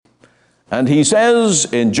And he says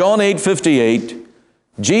in John 8:58,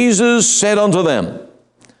 Jesus said unto them,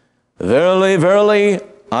 Verily, verily,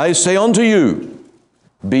 I say unto you,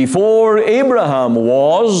 before Abraham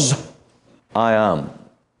was, I am.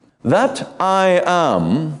 That I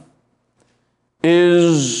am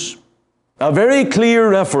is a very clear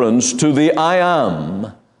reference to the I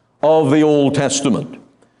am of the Old Testament.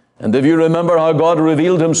 And if you remember how God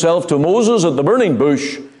revealed himself to Moses at the burning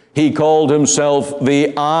bush, he called himself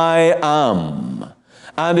the I am.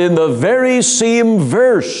 And in the very same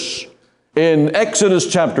verse in Exodus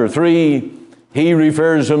chapter 3, he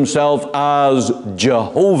refers himself as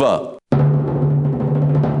Jehovah.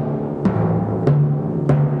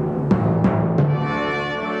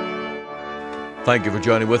 Thank you for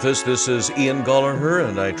joining with us. This is Ian Gallagher,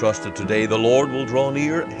 and I trust that today the Lord will draw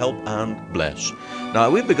near, help, and bless. Now,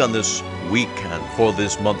 we've begun this week and for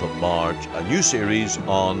this month of March a new series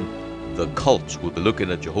on the cults. We'll be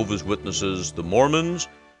looking at Jehovah's Witnesses, the Mormons,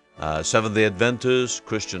 Seventh-day Adventists,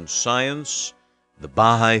 Christian Science, the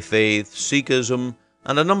Baha'i Faith, Sikhism,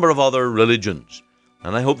 and a number of other religions.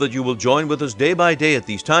 And I hope that you will join with us day by day at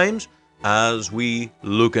these times as we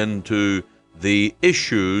look into the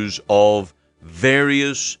issues of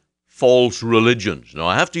various false religions. Now,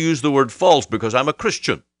 I have to use the word false because I'm a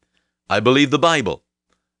Christian. I believe the Bible.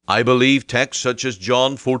 I believe texts such as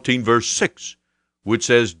John 14, verse 6, which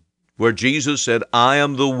says, where Jesus said, I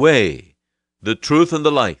am the way, the truth, and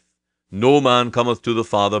the life. No man cometh to the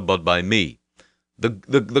Father but by me.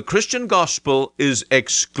 The Christian gospel is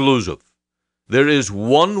exclusive. There is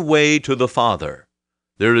one way to the Father.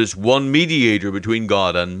 There is one mediator between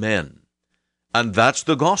God and men. And that's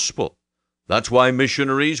the gospel. That's why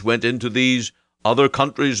missionaries went into these other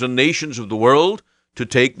countries and nations of the world to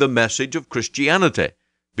take the message of Christianity,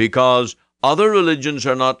 because other religions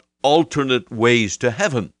are not alternate ways to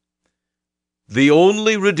heaven. The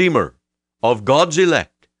only Redeemer of God's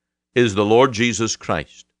elect is the Lord Jesus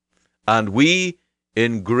Christ. And we,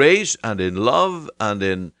 in grace and in love and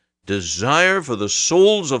in desire for the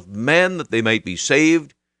souls of men that they might be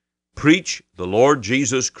saved, preach the Lord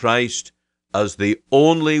Jesus Christ as the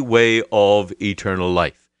only way of eternal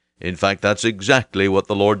life. In fact, that's exactly what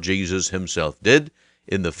the Lord Jesus himself did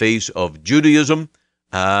in the face of Judaism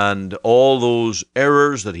and all those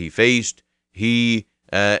errors that he faced. He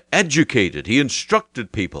educated, he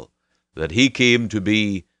instructed people that he came to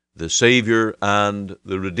be the Savior and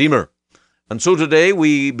the Redeemer. And so today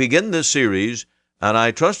we begin this series, and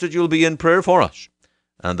I trust that you'll be in prayer for us,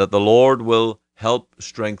 and that the Lord will help,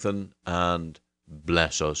 strengthen, and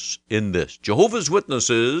bless us in this. Jehovah's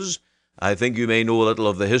Witnesses, I think you may know a little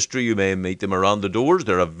of the history. You may meet them around the doors.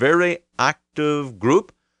 They're a very active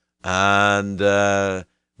group, and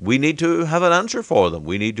we need to have an answer for them.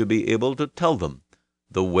 We need to be able to tell them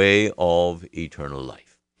the way of eternal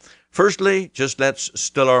life. Firstly, just let's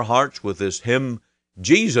still our hearts with this hymn,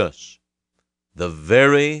 Jesus, the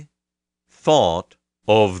very thought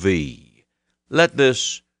of thee. Let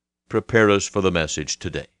this prepare us for the message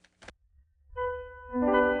today.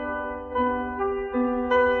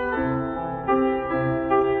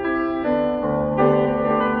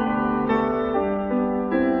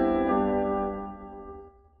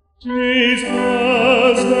 Jesus,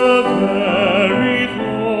 the very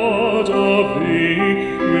thought of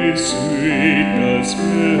thee with sweetness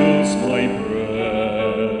fills my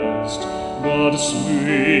breast. But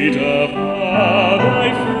sweeter far thy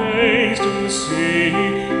face to see,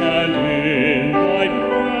 and in thy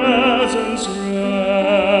presence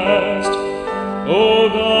rest. O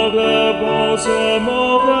thou the balsam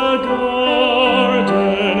of the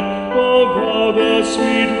garden, O thou the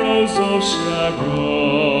sweet rose of Sharon,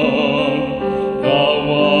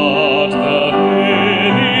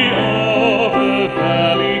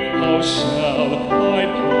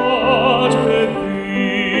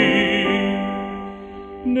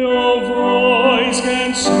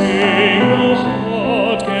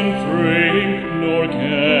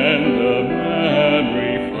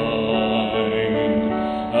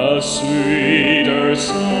 sweeter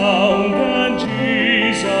sound than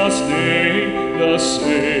Jesus' name, the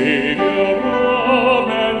Savior of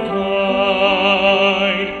mankind.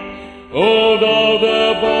 O thou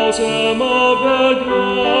the balsam of the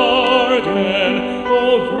garden, O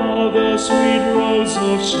thou the sweet rose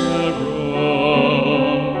of Sharon,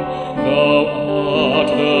 thou art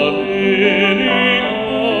the lily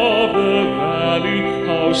of the valley,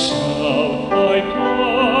 how shall I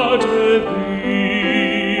part with thee?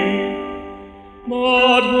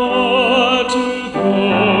 But what to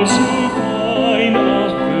those who find of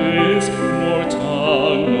this, nor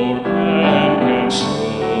tongue nor pen can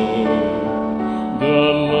show, the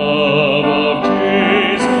love of Jesus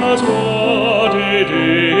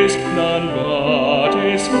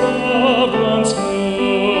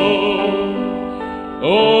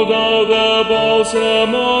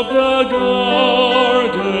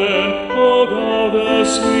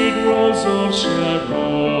rose of Sharon.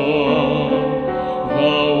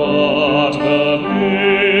 Thou art the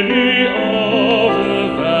lily of the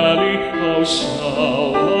valley, how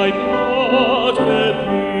shall I part with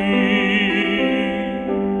thee?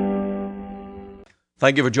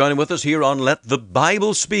 Thank you for joining with us here on Let the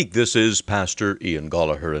Bible Speak. This is Pastor Ian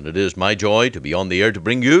Gallagher, and it is my joy to be on the air to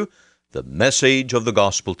bring you the message of the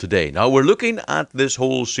gospel today. Now, we're looking at this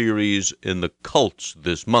whole series in the cults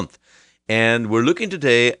this month, and we're looking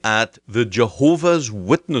today at the Jehovah's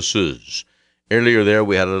Witnesses. Earlier there,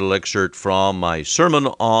 we had a little excerpt from my sermon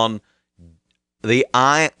on the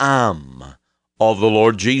I am of the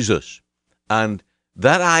Lord Jesus, and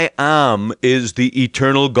that I am is the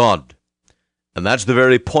eternal God. And that's the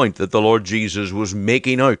very point that the Lord Jesus was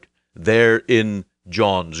making out there in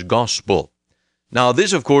John's Gospel. Now,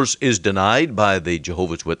 this, of course, is denied by the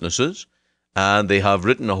Jehovah's Witnesses, and they have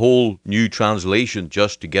written a whole new translation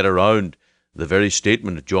just to get around the very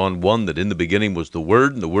statement of John 1 that in the beginning was the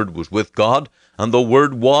Word, and the Word was with God, and the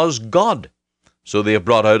Word was God. So they have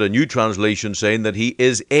brought out a new translation saying that He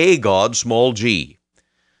is a God, small g.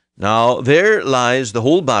 Now, there lies the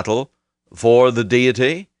whole battle for the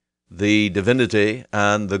deity, the divinity,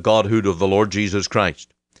 and the godhood of the Lord Jesus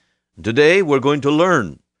Christ. Today, we're going to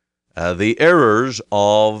learn the errors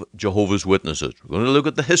of Jehovah's Witnesses. We're going to look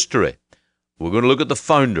at the history. We're going to look at the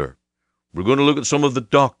founder. We're going to look at some of the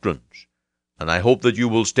doctrines. And I hope that you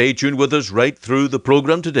will stay tuned with us right through the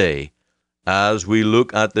program today as we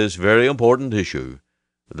look at this very important issue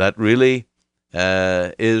that really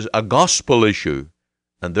is a gospel issue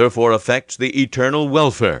and therefore affects the eternal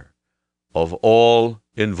welfare of all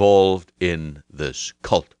involved in this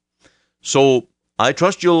cult. So I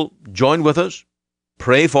trust you'll join with us,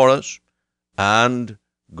 pray for us, and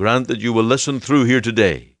grant that you will listen through here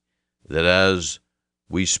today, that as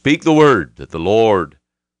we speak the word, that the Lord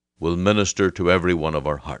will minister to every one of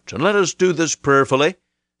our hearts. And let us do this prayerfully,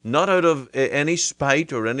 not out of any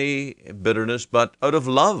spite or any bitterness, but out of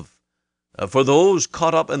love for those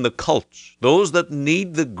caught up in the cults, those that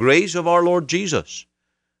need the grace of our Lord Jesus,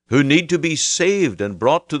 who need to be saved and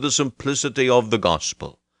brought to the simplicity of the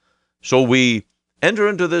gospel. So we enter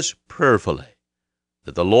into this prayerfully,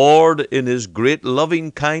 that the Lord, in His great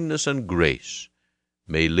loving kindness and grace,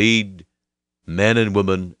 may lead men and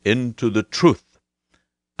women into the truth,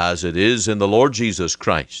 as it is in the Lord Jesus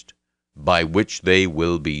Christ, by which they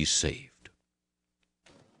will be saved.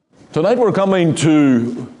 Tonight we're coming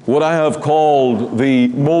to what I have called the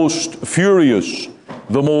most furious,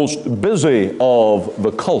 the most busy of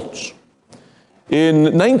the cults. In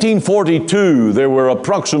 1942, there were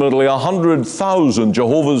approximately 100,000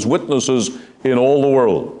 Jehovah's Witnesses in all the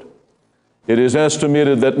world. It is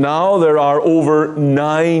estimated that now there are over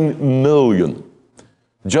 9 million.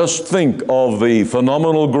 Just think of the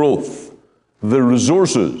phenomenal growth, the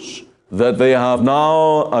resources that they have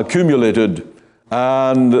now accumulated,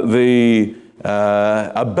 and the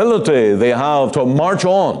ability they have to march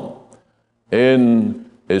on in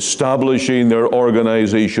establishing their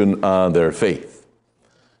organization and their faith.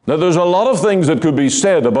 Now, there's a lot of things that could be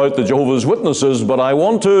said about the Jehovah's Witnesses, but I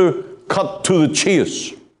want to cut to the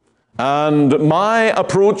chase. And my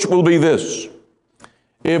approach will be this.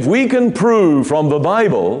 If we can prove from the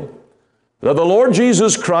Bible that the Lord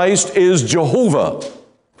Jesus Christ is Jehovah,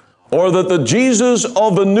 or that the Jesus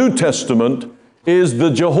of the New Testament is the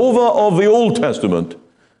Jehovah of the Old Testament,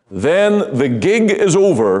 then the gig is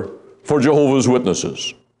over for Jehovah's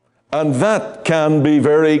Witnesses. And that can be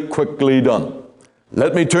very quickly done.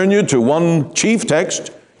 Let me turn you to one chief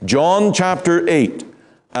text, John chapter 8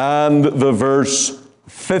 and the verse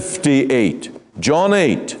 58. John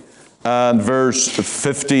 8 and verse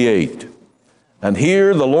 58. And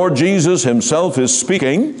here the Lord Jesus Himself is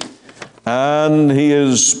speaking, and He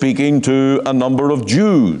is speaking to a number of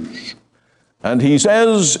Jews. And He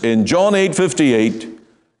says in John 8:58,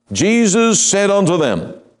 Jesus said unto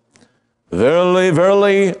them, Verily,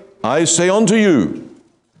 verily, I say unto you,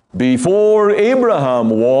 before Abraham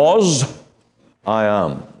was, I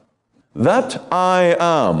am. That I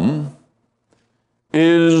am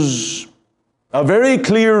is a very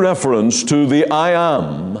clear reference to the I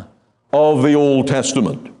am of the Old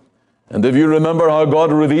Testament. And if you remember how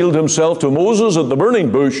God revealed Himself to Moses at the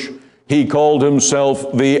burning bush, He called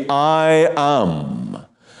Himself the I am.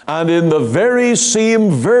 And in the very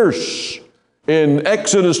same verse in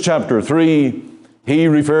Exodus chapter 3, He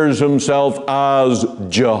refers Himself as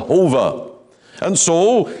Jehovah. And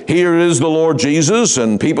so here is the Lord Jesus,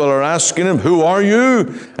 and people are asking Him, who are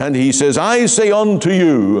you? And He says, I say unto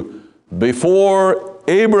you, before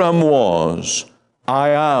Abraham was, I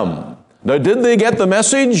am. Now, did they get the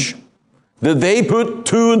message? Did they put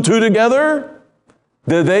two and two together?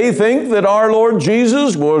 Did they think that our Lord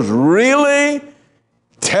Jesus was really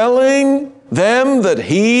telling them that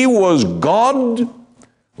He was God?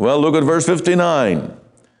 Well, look at verse 59.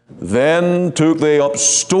 Then took they up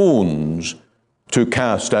stones to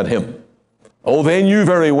cast at Him. Oh, they knew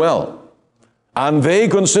very well. And they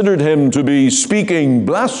considered Him to be speaking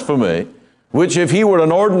blasphemy, which if He were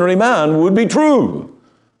an ordinary man would be true.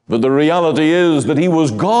 But the reality is that He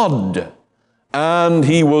was God, and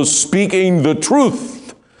He was speaking the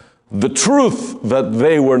truth that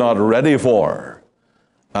they were not ready for.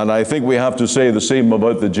 And I think we have to say the same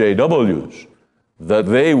about the JWs, that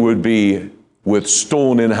they would be with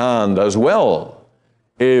stone in hand as well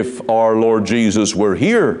if our Lord Jesus were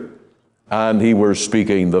here and He were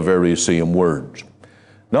speaking the very same words.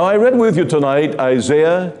 Now, I read with you tonight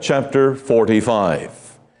Isaiah chapter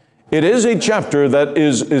 45. It is a chapter that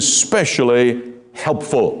is especially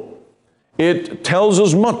helpful. It tells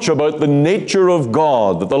us much about the nature of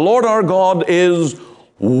God, that the Lord our God is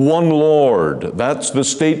one Lord. That's the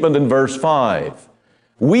statement in verse 5.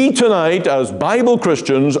 We tonight, as Bible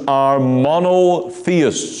Christians, are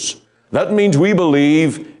monotheists. That means we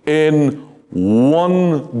believe in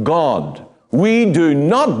one God. We do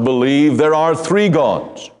not believe there are three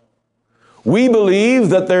gods. We believe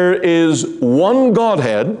that there is one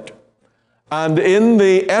Godhead, and in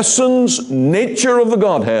the essence, nature of the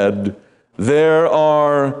Godhead, there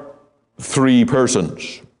are three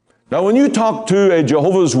persons. Now, when you talk to a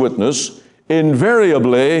Jehovah's Witness,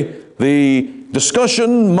 invariably the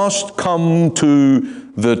discussion must come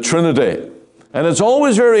to the Trinity. And it's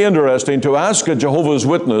always very interesting to ask a Jehovah's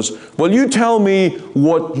Witness, will you tell me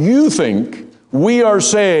what you think we are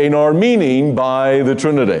saying or meaning by the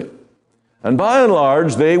Trinity? And by and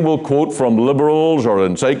large, they will quote from liberals or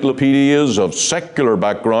encyclopedias of secular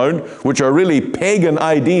background, which are really pagan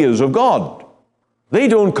ideas of God. They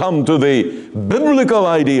don't come to the biblical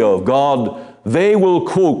idea of God. They will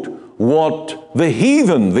quote what the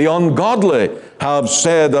heathen, the ungodly, have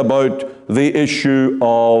said about the issue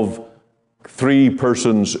of three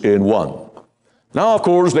persons in one. Now, of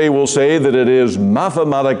course, they will say that it is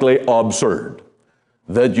mathematically absurd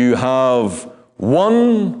that you have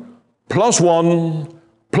 1 plus 1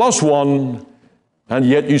 plus 1, and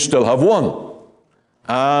yet you still have 1.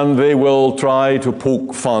 And they will try to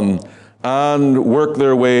poke fun and work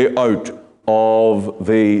their way out of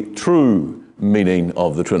the true meaning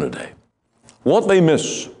of the Trinity. What they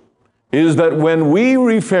miss is that when we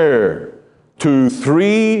refer to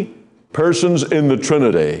three persons in the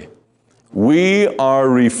Trinity, we are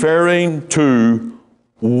referring to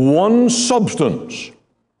one substance,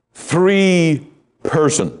 three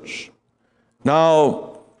persons.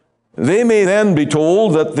 Now, they may then be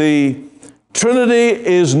told that the Trinity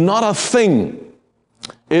is not a thing.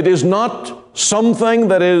 It is not something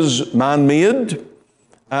that is man-made,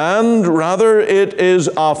 and rather it is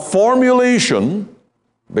a formulation,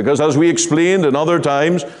 because as we explained in other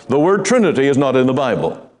times, the word Trinity is not in the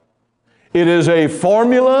Bible. It is a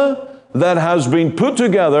formula that has been put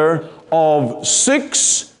together of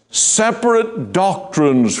 6 separate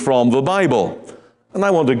doctrines from the Bible. And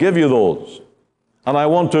I want to give you those. And I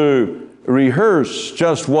want to rehearse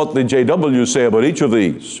just what the JWs say about each of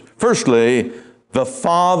these. Firstly, the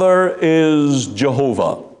Father is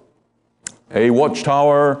Jehovah. A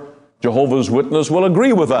Watchtower Jehovah's Witness will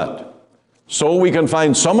agree with that. So we can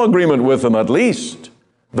find some agreement with them at least.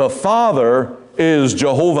 The Father is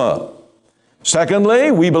Jehovah.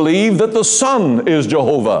 Secondly, we believe that the Son is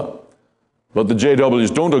Jehovah. But the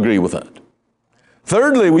JWs don't agree with that.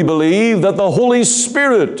 Thirdly, we believe that the Holy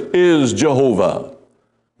Spirit is Jehovah.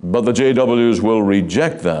 But the JWs will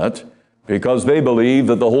reject that because they believe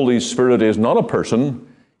that the Holy Spirit is not a person.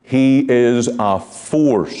 He is a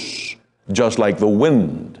force, just like the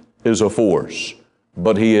wind is a force.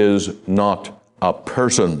 But He is not a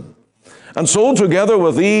person. And so together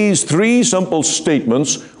with these 3 simple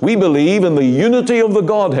statements, we believe in the unity of the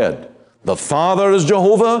Godhead. The Father is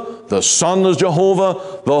Jehovah, the Son is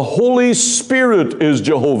Jehovah, the Holy Spirit is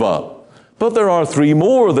Jehovah. But there are 3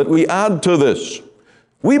 more that we add to this.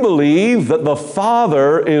 We believe that the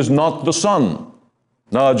Father is not the Son.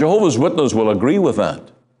 Now, a Jehovah's Witness will agree with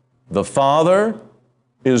that. The Father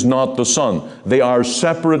is not the Son. They are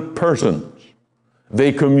separate persons.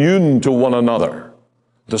 They commune to one another.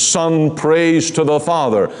 The Son prays to the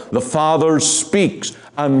Father speaks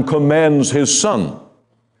and commends His Son.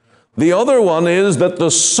 The other one is that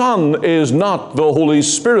the Son is not the Holy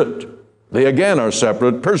Spirit. They again are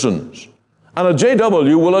separate persons. And a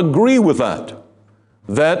JW will agree with that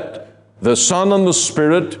the Son and the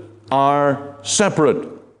Spirit are separate.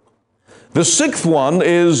 The 6th one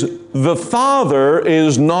is the Father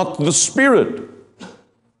is not the Spirit.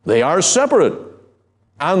 They are separate.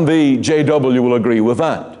 And the JW will agree with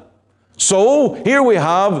that. So here we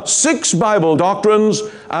have 6 Bible doctrines,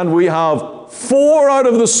 and we have 4 out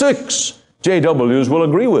of the 6 JWs will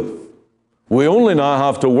agree with. We only now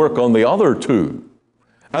have to work on the other 2.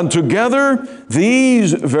 And together,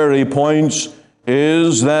 these very points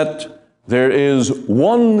is that there is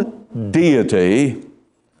one deity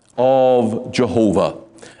of Jehovah.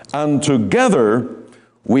 And together,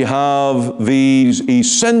 we have these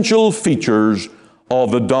essential features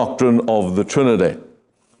of the doctrine of the Trinity.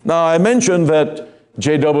 Now, I mentioned that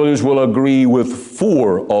JWs will agree with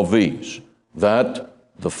 4 of these. That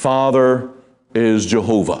the Father is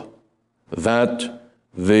Jehovah. That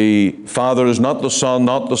the Father is not the Son,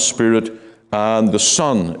 not the Spirit, and the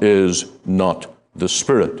Son is not the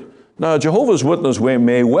Spirit. Now, Jehovah's Witnesses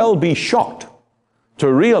may well be shocked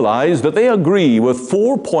to realize that they agree with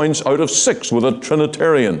 4 points out of 6 with a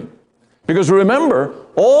Trinitarian. Because remember,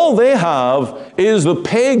 all they have is the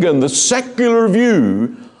pagan, the secular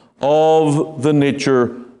view of the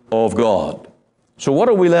nature of God. So what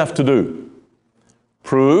are we left to do?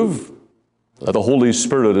 Prove that the Holy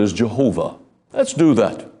Spirit is Jehovah. Let's do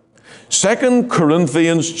that. 2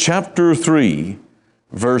 Corinthians chapter 3,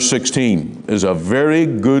 verse 16 is a very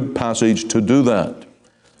good passage to do that.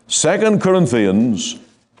 2 Corinthians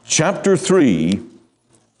chapter 3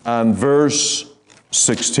 and verse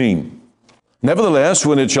 16. Nevertheless,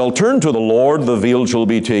 when it shall turn to the Lord, the veil shall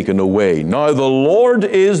be taken away. Now the Lord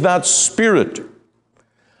is that Spirit,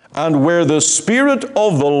 and where the Spirit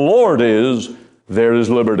of the Lord is, there is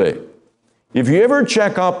liberty. If you ever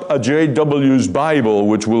check up a JW's Bible,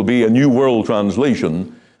 which will be a New World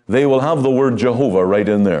Translation, they will have the word Jehovah right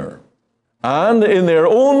in there. And in their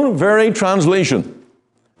own very translation,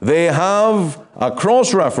 they have a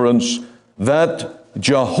cross-reference that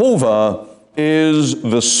Jehovah is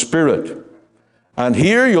the Spirit. And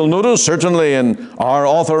here you'll notice, certainly in our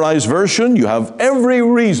authorized version, you have every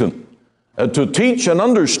reason to teach and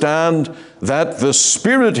understand that the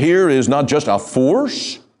Spirit here is not just a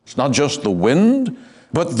force, it's not just the wind,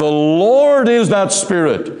 but the Lord is that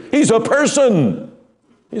Spirit. He's a person.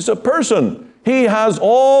 He's a person. He has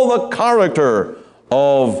all the character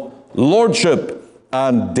of lordship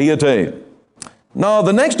and deity. Now,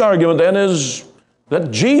 the next argument then is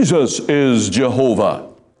that Jesus is Jehovah.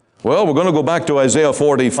 Well, we're going to go back to Isaiah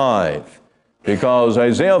 45, because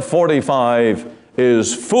Isaiah 45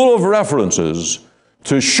 is full of references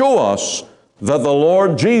to show us that the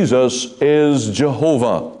Lord Jesus is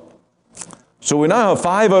Jehovah. So we now have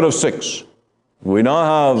 5 out of 6. We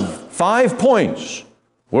now have 5 points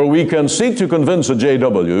where we can seek to convince a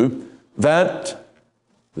JW that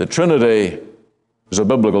the Trinity is a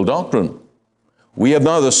biblical doctrine. We have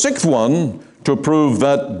now the 6th one to prove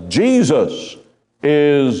that Jesus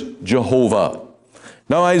is Jehovah.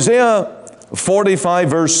 Now, Isaiah 45,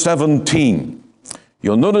 verse 17.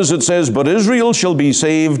 You'll notice it says, "But Israel shall be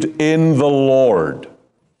saved in the Lord."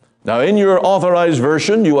 Now, in your authorized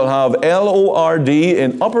version, you will have L-O-R-D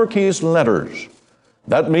in uppercase letters.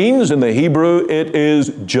 That means, in the Hebrew, it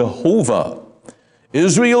is Jehovah.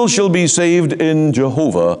 Israel shall be saved in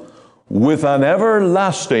Jehovah with an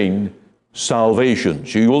everlasting salvation.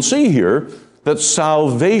 So you will see here that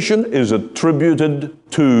salvation is attributed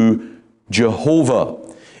to Jehovah.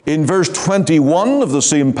 In verse 21 of the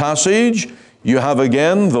same passage, you have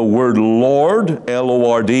again the word Lord,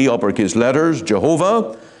 L-O-R-D, uppercase letters,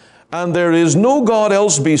 Jehovah. "And there is no God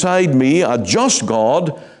else beside me, a just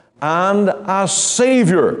God and a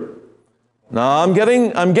Savior." Now I'm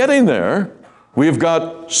getting there. We've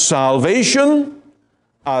got salvation,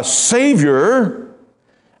 a Savior,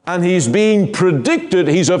 and He's being predicted.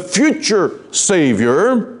 He's a future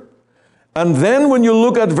Savior. And then when you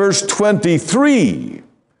look at verse 23,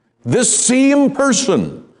 this same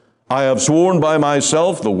person, "I have sworn by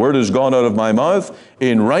myself, the word is gone out of my mouth,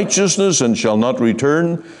 in righteousness and shall not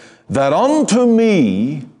return, that unto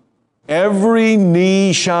me every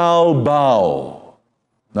knee shall bow."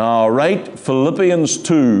 Now write Philippians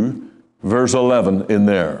 2, verse 11 in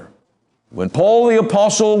there. When Paul the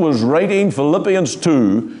Apostle was writing Philippians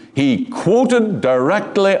 2, he quoted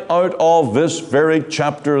directly out of this very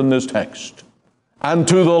chapter in this text. "And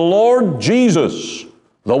to the Lord Jesus,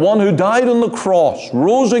 the one who died on the cross,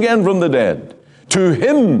 rose again from the dead, to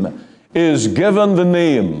Him is given the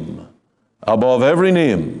name above every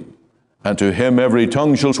name, and to Him every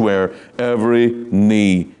tongue shall swear, every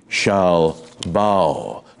knee shall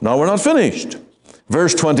bow." Now we're not finished.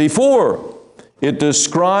 Verse 24, it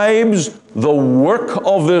describes the work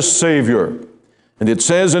of this Savior. And it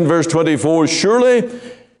says in verse 24, "Surely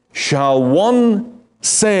shall one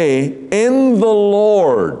say in the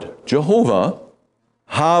Lord, Jehovah,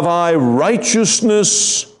 have I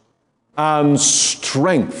righteousness and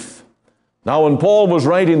strength. Now, when Paul was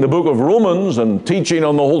writing the book of Romans and teaching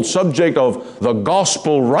on the whole subject of the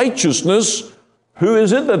gospel righteousness, who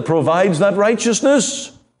is it that provides that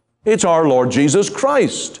righteousness? It's our Lord Jesus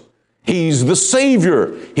Christ. He's the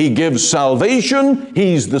Savior. He gives salvation.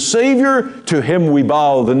 He's the Savior. To Him we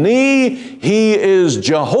bow the knee. He is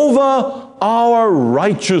Jehovah, our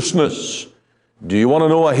righteousness. Do you want to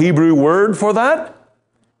know a Hebrew word for that?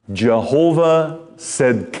 Jehovah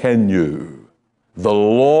Tsidkenu, the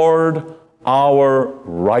Lord our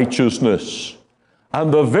righteousness.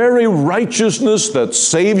 And the very righteousness that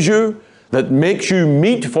saves you, that makes you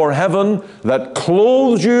meet for heaven, that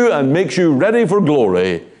clothes you and makes you ready for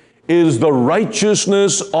glory, is the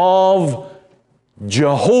righteousness of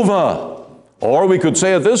Jehovah. Or we could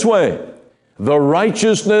say it this way, the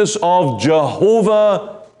righteousness of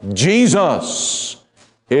Jehovah Jesus.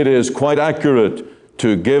 It is quite accurate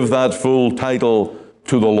to give that full title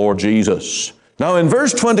to the Lord Jesus. Now in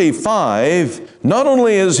verse 25, not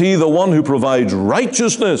only is He the one who provides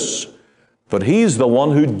righteousness, but He's the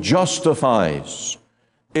one who justifies.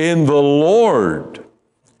 In the Lord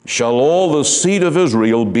shall all the seed of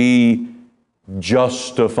Israel be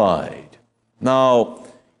justified. Now,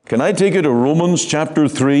 can I take you to Romans chapter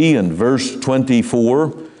 3 and verse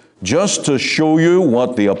 24, just to show you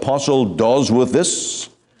what the apostle does with this?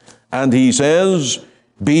 And he says,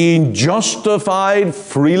 being justified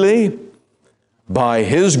freely by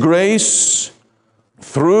His grace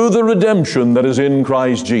through the redemption that is in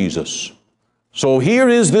Christ Jesus. So here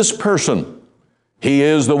is this person. He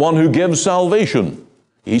is the one who gives salvation.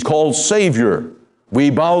 He's called Savior.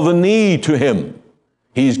 We bow the knee to Him.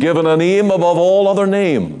 He's given a name above all other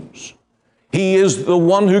names. He is the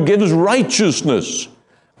one who gives righteousness.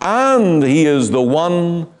 And He is the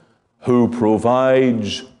one who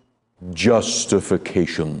provides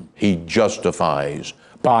justification. He justifies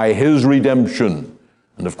by His redemption.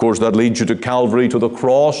 And of course that leads you to Calvary, to the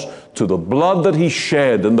cross, to the blood that He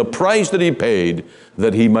shed and the price that He paid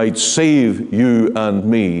that He might save you and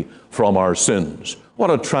me from our sins. What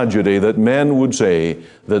a tragedy that men would say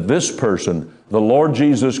that this person, the Lord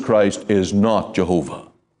Jesus Christ, is not Jehovah,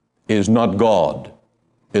 is not God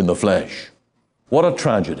in the flesh. What a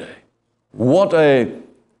tragedy. What a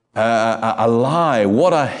lie.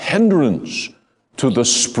 What a hindrance to the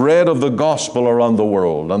spread of the gospel around the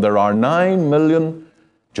world. And there are 9 million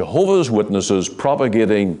Jehovah's Witnesses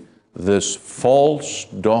propagating this false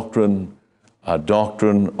doctrine, a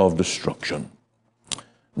doctrine of destruction.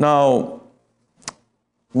 Now,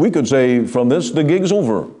 we could say from this, the gig's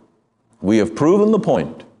over. We have proven the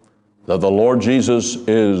point that the Lord Jesus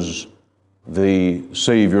is the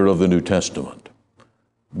Savior of the New Testament.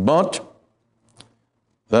 But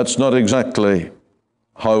that's not exactly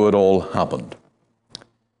how it all happened.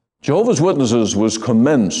 Jehovah's Witnesses was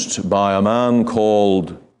commenced by a man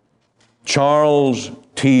called Charles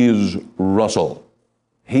T. Russell.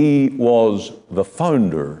 He was the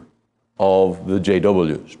founder of the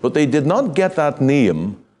JWs, but they did not get that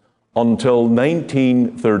name until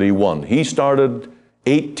 1931. He started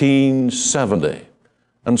 1870.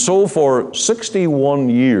 And so for 61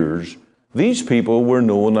 years, these people were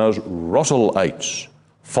known as Russellites,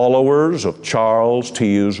 followers of Charles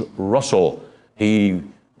T. Russell. He,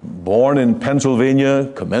 born in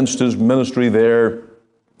Pennsylvania, commenced his ministry there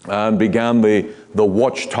and began the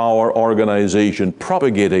Watchtower organization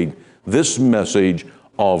propagating this message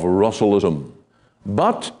of Russellism.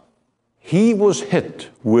 But he was hit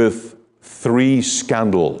with 3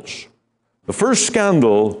 scandals. The first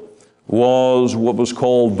scandal was what was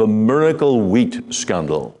called the miracle wheat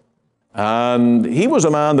scandal. And he was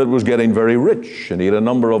a man that was getting very rich, and he had a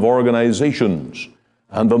number of organizations,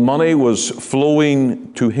 and the money was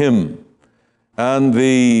flowing to him. And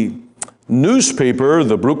the newspaper,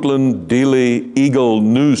 the Brooklyn Daily Eagle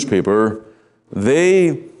newspaper,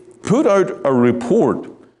 they put out a report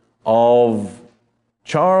of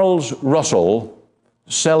Charles Russell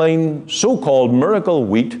selling so-called miracle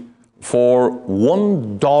wheat for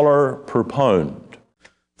 $1 per pound.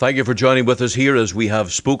 Thank you for joining with us here as we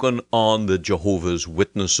have spoken on the Jehovah's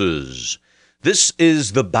Witnesses. This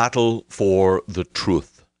is the battle for the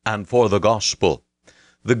truth and for the gospel.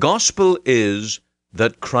 The gospel is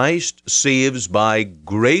that Christ saves by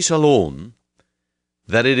grace alone,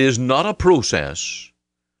 that it is not a process,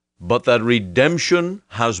 but that redemption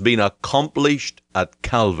has been accomplished at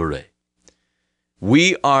Calvary.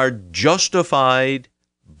 We are justified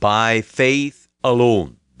by faith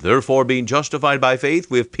alone. Therefore, being justified by faith,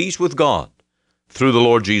 we have peace with God through the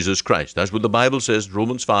Lord Jesus Christ. That's what the Bible says,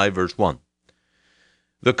 Romans 5, verse 1.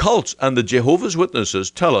 The cults and the Jehovah's Witnesses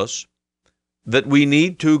tell us that we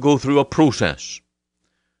need to go through a process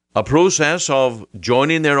of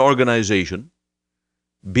joining their organization,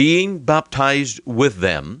 being baptized with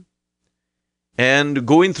them, and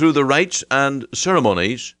going through the rites and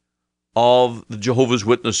ceremonies of the Jehovah's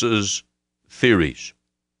Witnesses theories.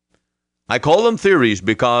 I call them theories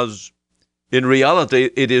because in reality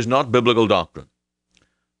it is not biblical doctrine.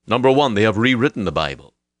 Number one, they have rewritten the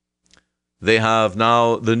Bible. They have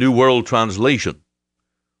now the New World Translation,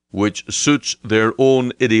 which suits their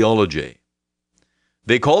own ideology.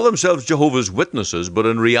 They call themselves Jehovah's Witnesses, but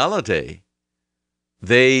in reality,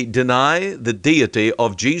 they deny the deity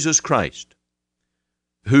of Jesus Christ,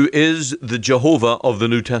 who is the Jehovah of the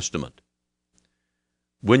New Testament.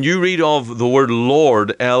 When you read of the word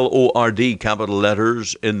Lord, L-O-R-D, capital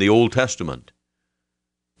letters, in the Old Testament,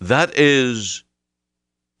 that is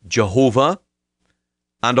Jehovah,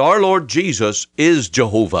 and our Lord Jesus is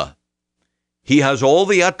Jehovah. He has all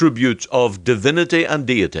the attributes of divinity and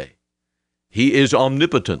deity. He is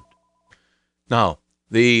omnipotent. Now,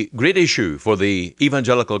 the great issue for the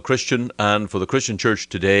evangelical Christian and for the Christian church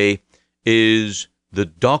today is the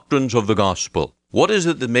doctrines of the gospel. What is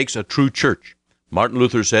it that makes a true church? Martin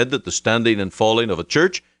Luther said that the standing and falling of a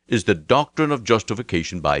church is the doctrine of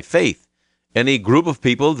justification by faith. Any group of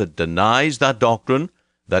people that denies that doctrine,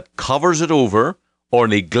 that covers it over, or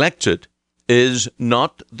neglects it, is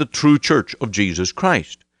not the true church of Jesus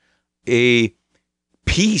Christ. A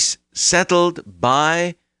peace settled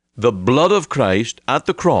by the blood of Christ at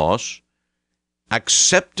the cross,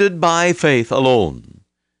 accepted by faith alone,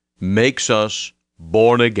 makes us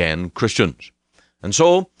born-again Christians. And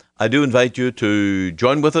so, I do invite you to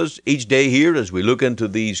join with us each day here as we look into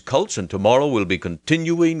these cults, and tomorrow we'll be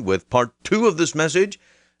continuing with part 2 of this message,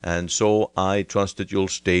 and so I trust that you'll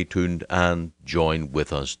stay tuned and join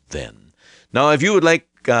with us then. Now, if you would like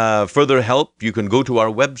further help, you can go to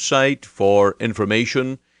our website for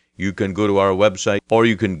information. You can go to our website, or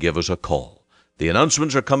you can give us a call. The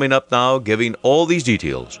announcements are coming up now, giving all these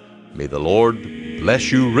details. May the Lord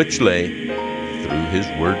bless you richly through His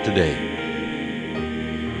Word today.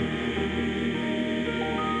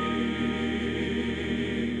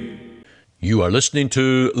 You are listening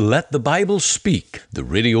to Let the Bible Speak, the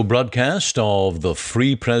radio broadcast of the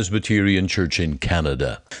Free Presbyterian Church in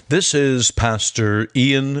Canada. This is Pastor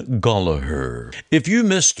Ian Gollaher. If you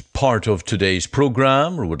missed part of today's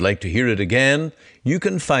program or would like to hear it again, you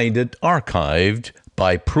can find it archived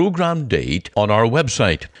by program date on our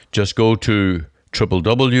website. Just go to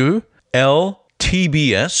www.ltbs.ca,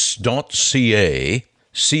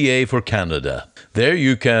 CA for Canada. There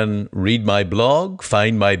you can read my blog,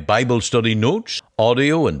 find my Bible study notes,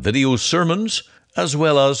 audio and video sermons, as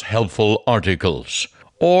well as helpful articles.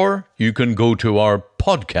 Or you can go to our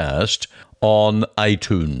podcast on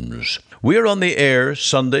iTunes. We're on the air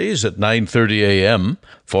Sundays at 9:30 a.m.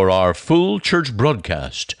 for our full church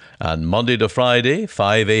broadcast, and Monday to Friday,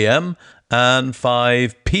 5 a.m. and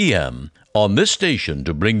 5 p.m. on this station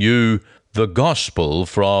to bring you the gospel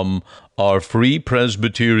from our Free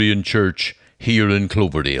Presbyterian Church here in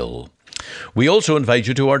Cloverdale. We also invite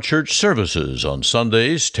you to our church services on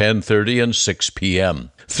Sundays, 10:30 and 6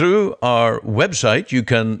 p.m. Through our website, you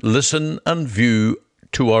can listen and view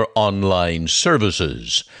to our online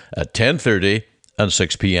services at 10:30 and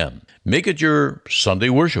 6 p.m. Make it your Sunday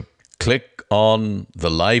worship. Click on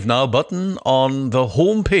the Live Now button on the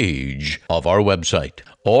home page of our website.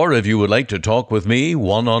 Or if you would like to talk with me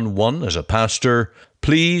one-on-one as a pastor,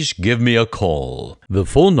 please give me a call. The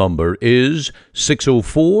phone number is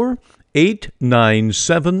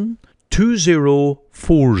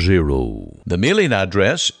 604-897-2040. The mailing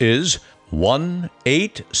address is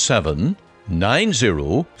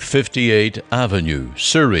 18790 58th Avenue,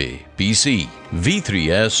 Surrey, BC,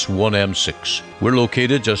 V3S1M6. We're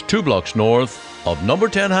located just 2 blocks north of number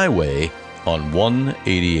 10 Highway on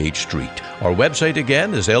 188th Street. Our website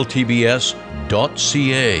again is ltbs.ca.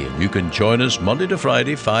 You can join us Monday to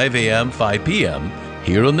Friday, 5 a.m., 5 p.m.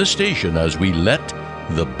 here on the station as we let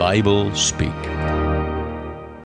the Bible speak.